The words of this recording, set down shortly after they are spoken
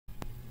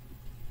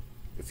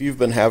If you've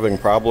been having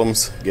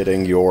problems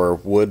getting your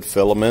wood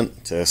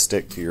filament to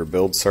stick to your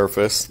build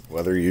surface,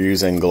 whether you're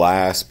using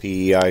glass,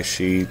 PEI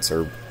sheets,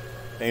 or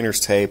painter's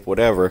tape,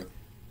 whatever,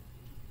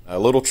 a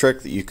little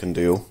trick that you can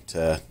do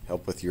to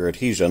help with your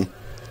adhesion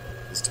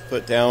is to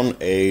put down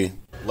a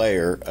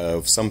layer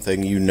of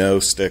something you know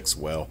sticks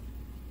well.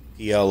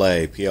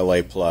 PLA,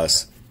 PLA+,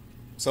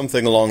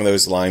 something along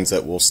those lines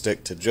that will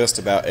stick to just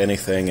about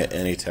anything at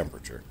any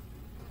temperature.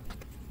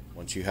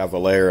 Once you have a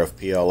layer of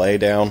PLA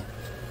down,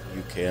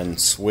 you can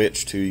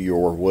switch to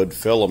your wood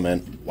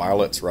filament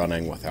while it's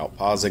running without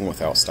pausing,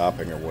 without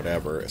stopping, or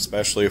whatever,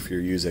 especially if you're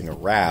using a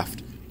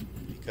raft,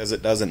 because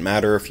it doesn't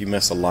matter if you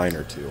miss a line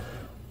or two.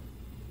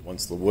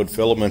 Once the wood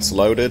filament's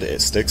loaded,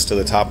 it sticks to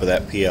the top of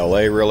that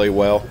PLA really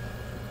well,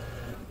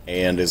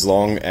 and as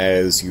long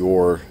as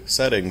your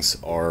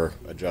settings are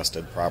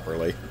adjusted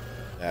properly,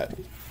 that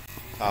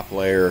top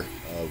layer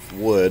of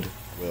wood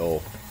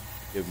will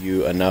give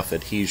you enough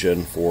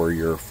adhesion for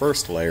your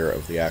first layer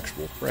of the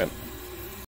actual print.